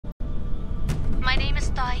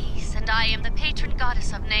Thais, and I am the patron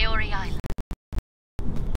goddess of Naori Island.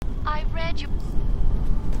 I read you...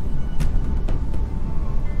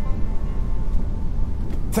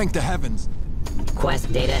 Thank the heavens.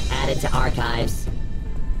 Quest data added to archives.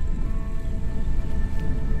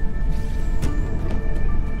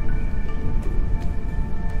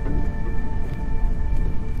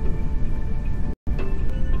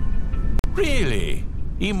 Really?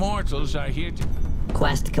 Immortals are here to...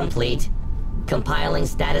 Quest complete. Compiling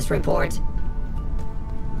status report.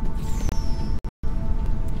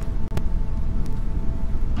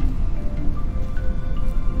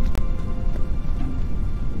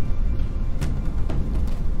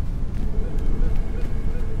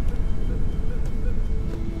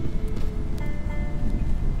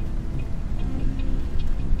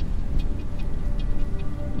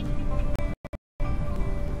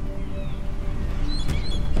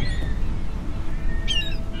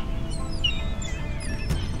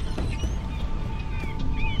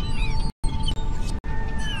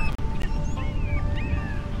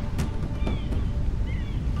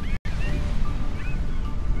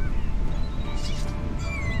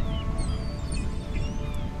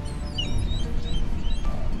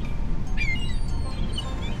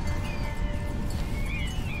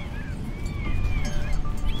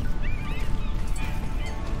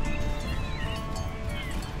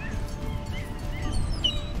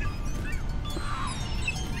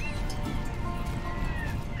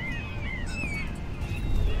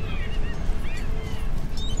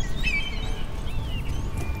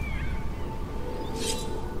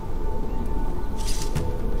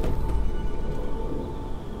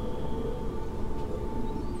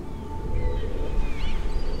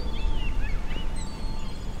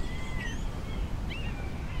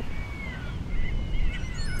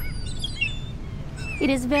 It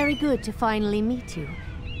is very good to finally meet you.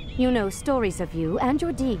 You know, stories of you and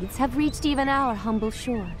your deeds have reached even our humble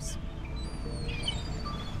shores.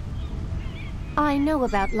 I know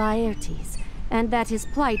about Laertes, and that his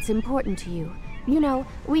plight's important to you. You know,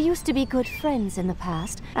 we used to be good friends in the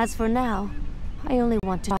past. As for now, I only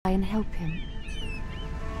want to try and help him.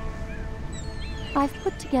 I've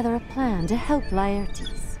put together a plan to help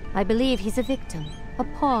Laertes. I believe he's a victim, a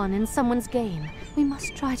pawn in someone's game. We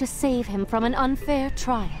must try to save him from an unfair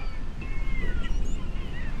trial.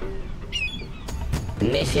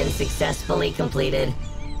 Mission successfully completed.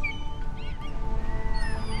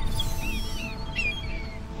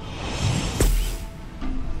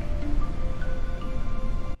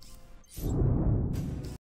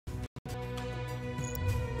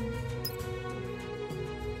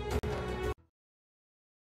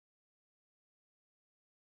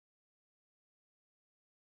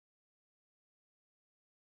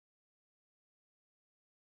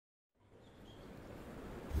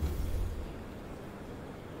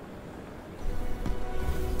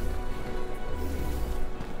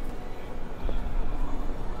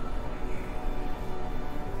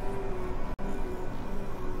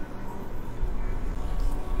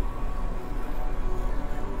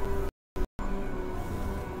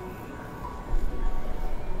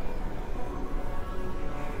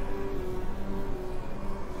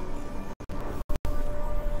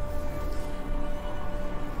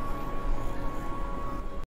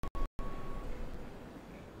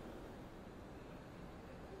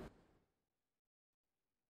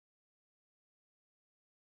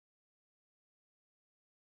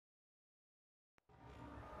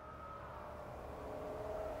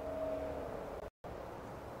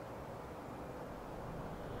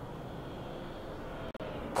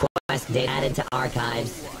 Quest data added to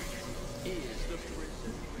archives.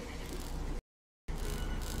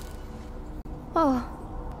 Oh,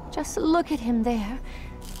 just look at him there.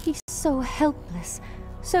 He's so helpless,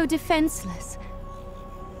 so defenseless.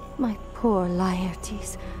 My poor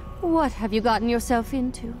Laertes, what have you gotten yourself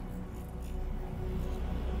into?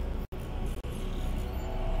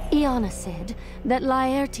 Iana said that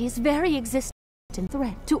Laertes' very existence is a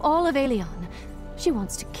threat to all of Aelion. She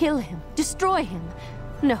wants to kill him, destroy him.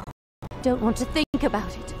 No, don't want to think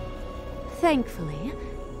about it. Thankfully,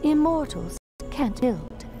 immortals can't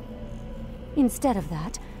build. Instead of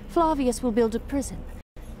that, Flavius will build a prison.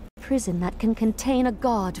 A prison that can contain a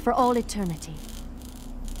god for all eternity.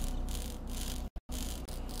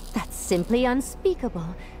 That's simply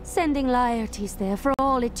unspeakable, sending Laertes there for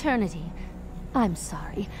all eternity. I'm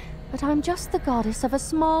sorry, but I'm just the goddess of a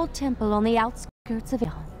small temple on the outskirts of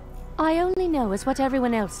Aelion. I only know as what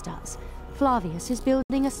everyone else does. Flavius is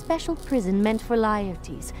building a special prison meant for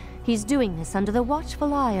Laertes. He's doing this under the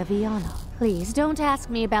watchful eye of Iana. Please, don't ask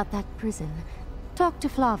me about that prison. Talk to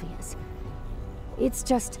Flavius. It's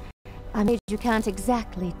just... I'm afraid you can't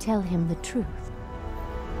exactly tell him the truth.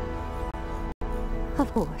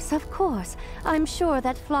 Of course. I'm sure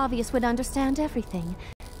that Flavius would understand everything.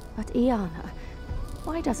 But Iana,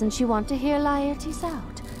 why doesn't she want to hear Laertes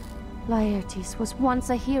out? Laertes was once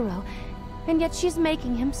a hero, and yet she's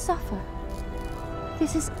making him suffer.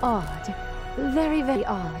 This is odd. Very, very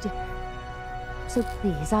odd. So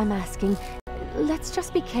please, I'm asking, let's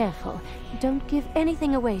just be careful. Don't give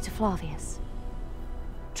anything away to Flavius.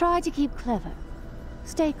 Try to keep clever.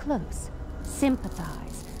 Stay close.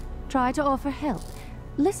 Sympathize. Try to offer help.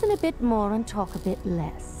 Listen a bit more and talk a bit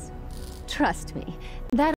less. Trust me,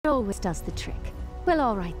 that always does the trick. Well,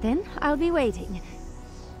 all right then. I'll be waiting.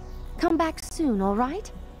 Come back soon, all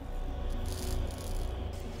right?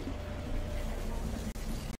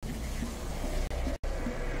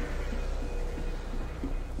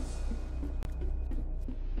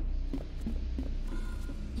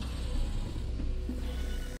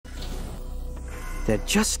 There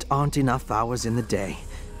just aren't enough hours in the day.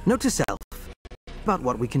 Note to self about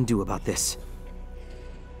what we can do about this.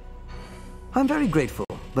 I'm very grateful,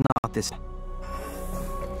 but not this.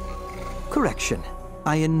 Correction.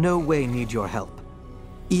 I in no way need your help.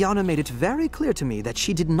 Iana made it very clear to me that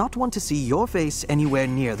she did not want to see your face anywhere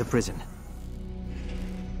near the prison.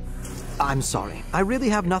 I'm sorry. I really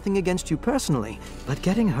have nothing against you personally, but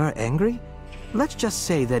getting her angry? Let's just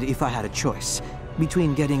say that if I had a choice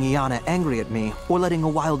between getting Iana angry at me or letting a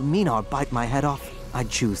wild Minar bite my head off, I'd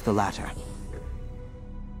choose the latter.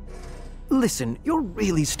 Listen, you're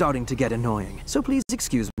really starting to get annoying, so please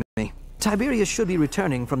excuse me. Tiberius should be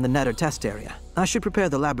returning from the Nether test area. I should prepare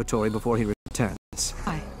the laboratory before he returns.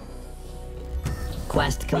 Bye.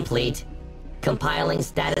 Quest complete. Compiling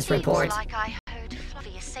status report. Seems like I heard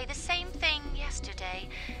Flavius say the same thing yesterday.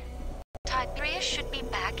 Tiberius should be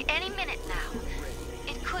back any minute now.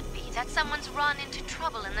 It could be that someone's run into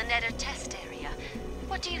trouble in the Nether test area.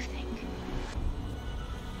 What do you think?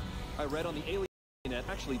 I read on the alien net,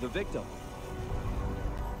 actually the victim.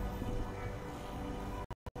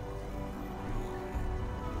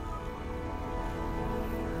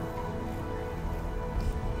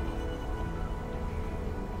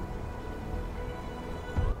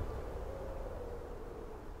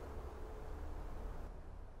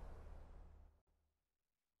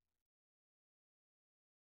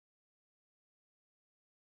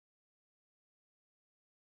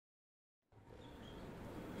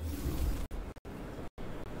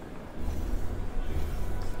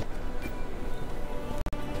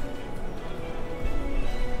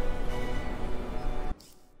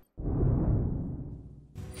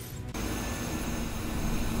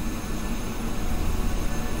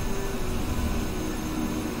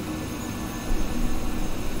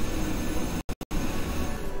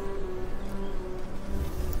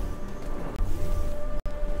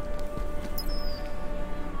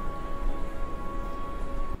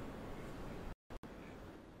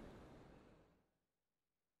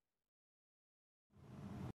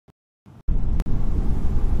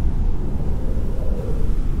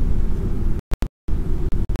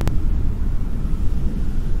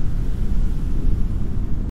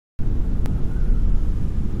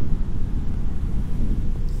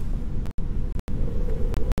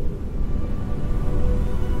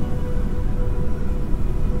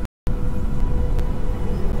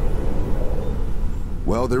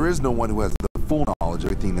 Well, there is no one who has the full knowledge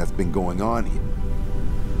of everything that's been going on here.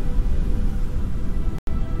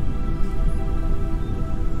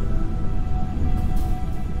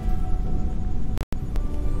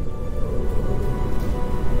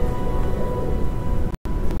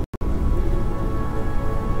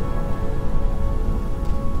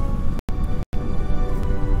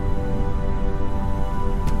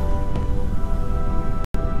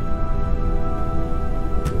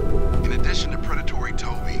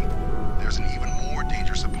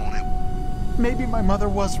 Maybe my mother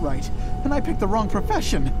was right, and I picked the wrong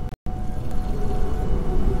profession.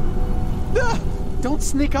 Don't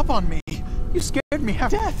sneak up on me. You scared me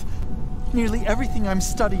half to death. Nearly everything I'm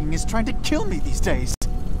studying is trying to kill me these days.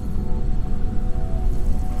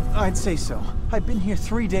 I'd say so. I've been here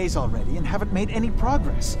 3 days already and haven't made any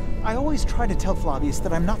progress. I always try to tell Flavius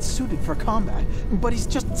that I'm not suited for combat, but he's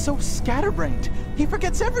just so scatterbrained. He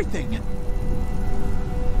forgets everything.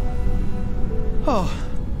 Oh,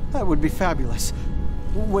 that would be fabulous.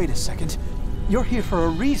 Wait a second. You're here for a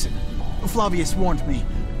reason. Flavius warned me.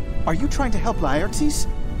 Are you trying to help Laertes?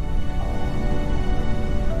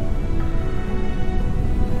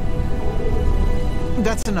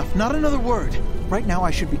 That's enough. Not another word. Right now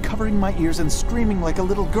I should be covering my ears and screaming like a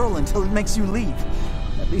little girl until it makes you leave.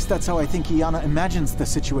 At least that's how I think Iana imagines the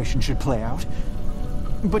situation should play out.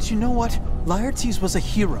 But you know what? Laertes was a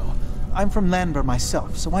hero. I'm from Lanber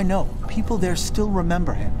myself, so I know. People there still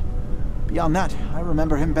remember him. Beyond that, I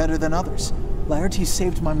remember him better than others. Laertes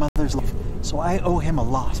saved my mother's life, so I owe him a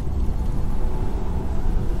lot.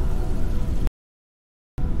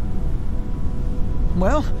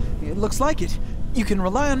 Well, it looks like it. You can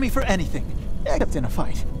rely on me for anything, except in a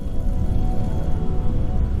fight.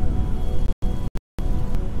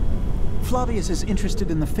 Flavius is interested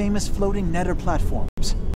in the famous floating nether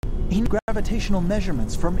platforms. He needs gravitational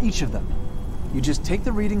measurements from each of them. You just take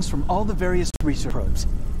the readings from all the various research probes.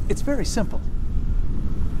 It's very simple.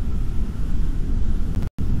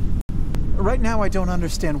 Right now I don't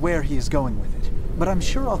understand where he is going with it, but I'm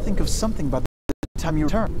sure I'll think of something by the time you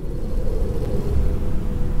return.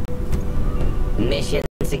 Mission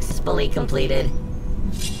successfully completed.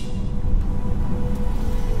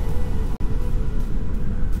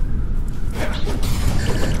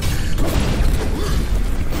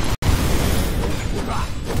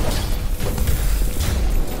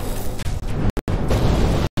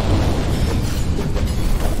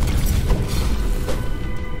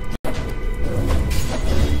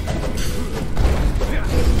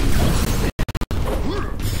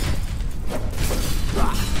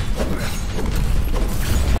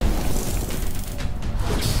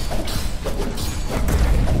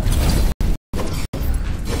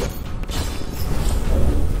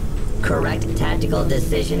 Correct tactical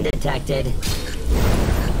decision detected.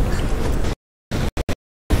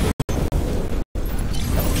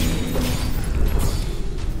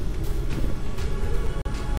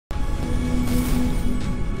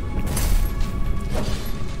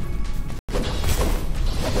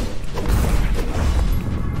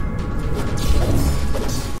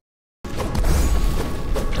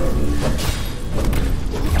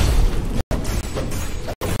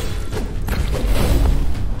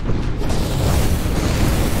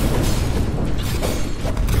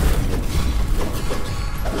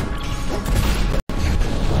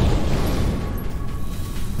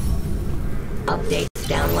 Updates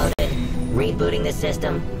downloaded. Rebooting the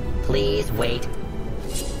system. Please wait.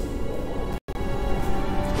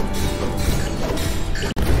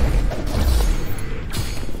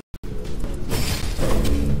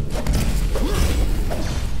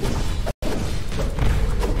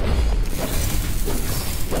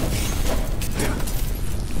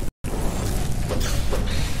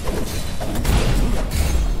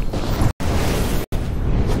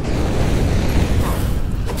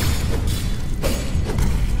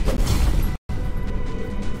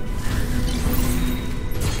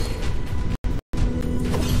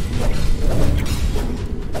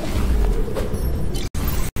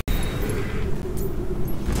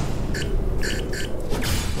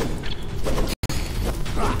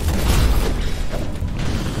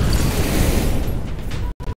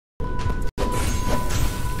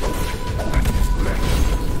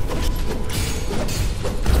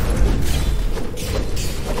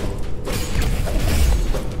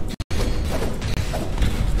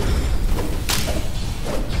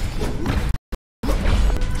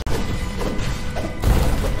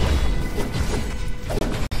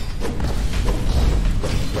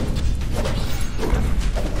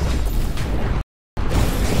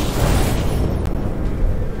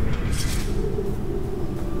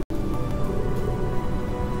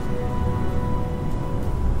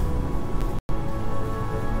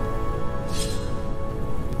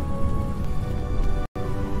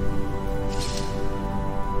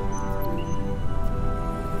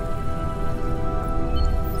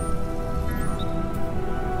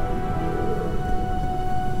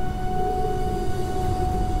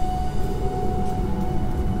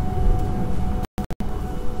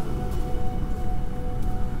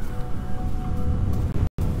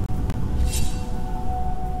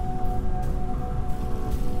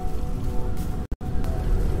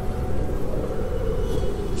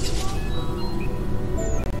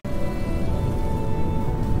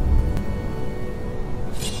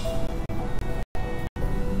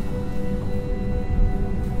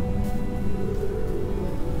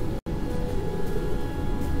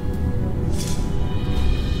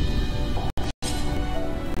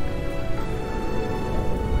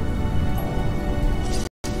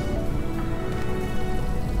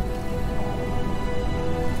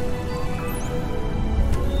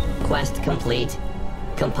 Quest complete.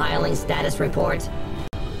 Compiling status report.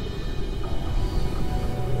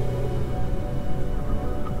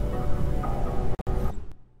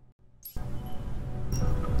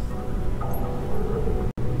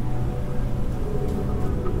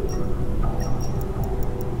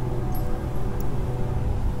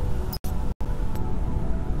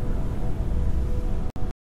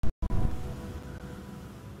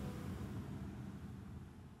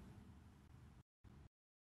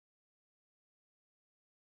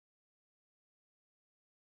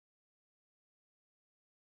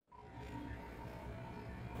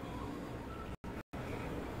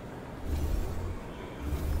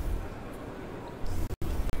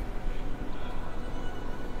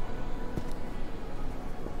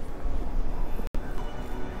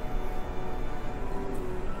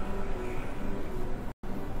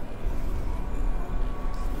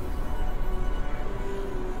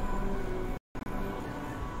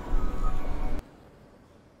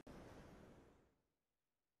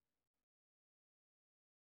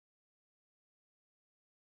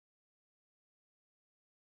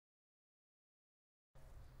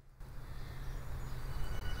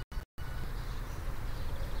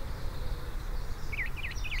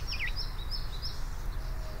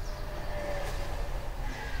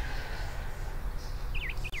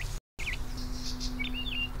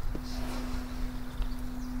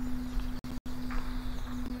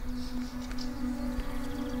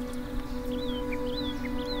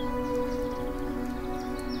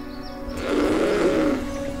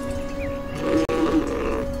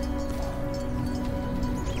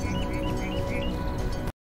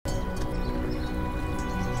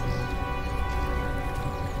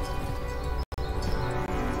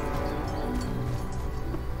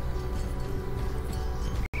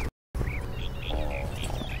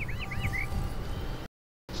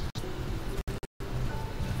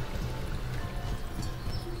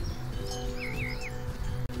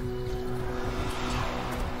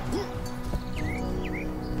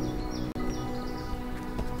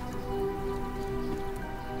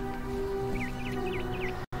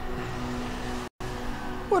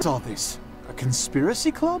 What's all this? A conspiracy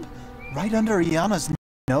club? Right under Iana's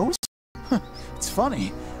nose? It's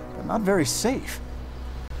funny, but not very safe.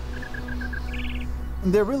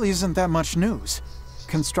 There really isn't that much news.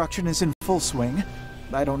 Construction is in full swing.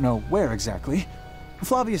 I don't know where exactly.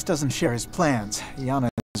 Flavius doesn't share his plans. Iana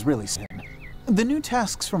is really sad. The new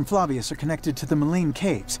tasks from Flavius are connected to the Malign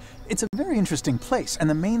Caves. It's a very interesting place and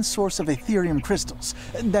the main source of Aetherium crystals.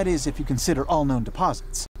 That is, if you consider all known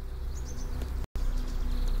deposits.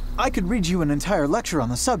 I could read you an entire lecture on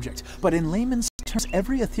the subject, but in layman's terms,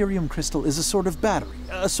 every Aetherium crystal is a sort of battery,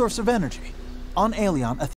 a source of energy. On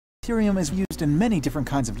Aelion, Aetherium is used in many different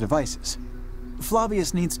kinds of devices.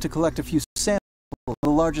 Flavius needs to collect a few samples of the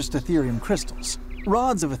largest Aetherium crystals.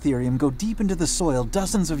 Rods of Aetherium go deep into the soil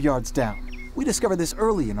dozens of yards down. We discovered this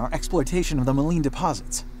early in our exploitation of the Malign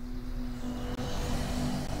deposits.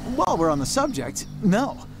 While we're on the subject,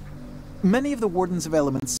 no. Many of the Wardens of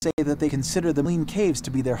Elements say that they consider the Malign Caves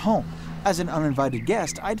to be their home. As an uninvited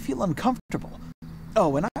guest, I'd feel uncomfortable.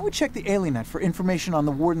 Oh, and I would check the Alienet for information on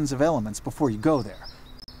the Wardens of Elements before you go there.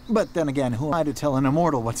 But then again, who am I to tell an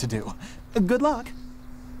immortal what to do? Good luck.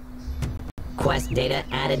 Quest data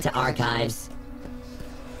added to archives.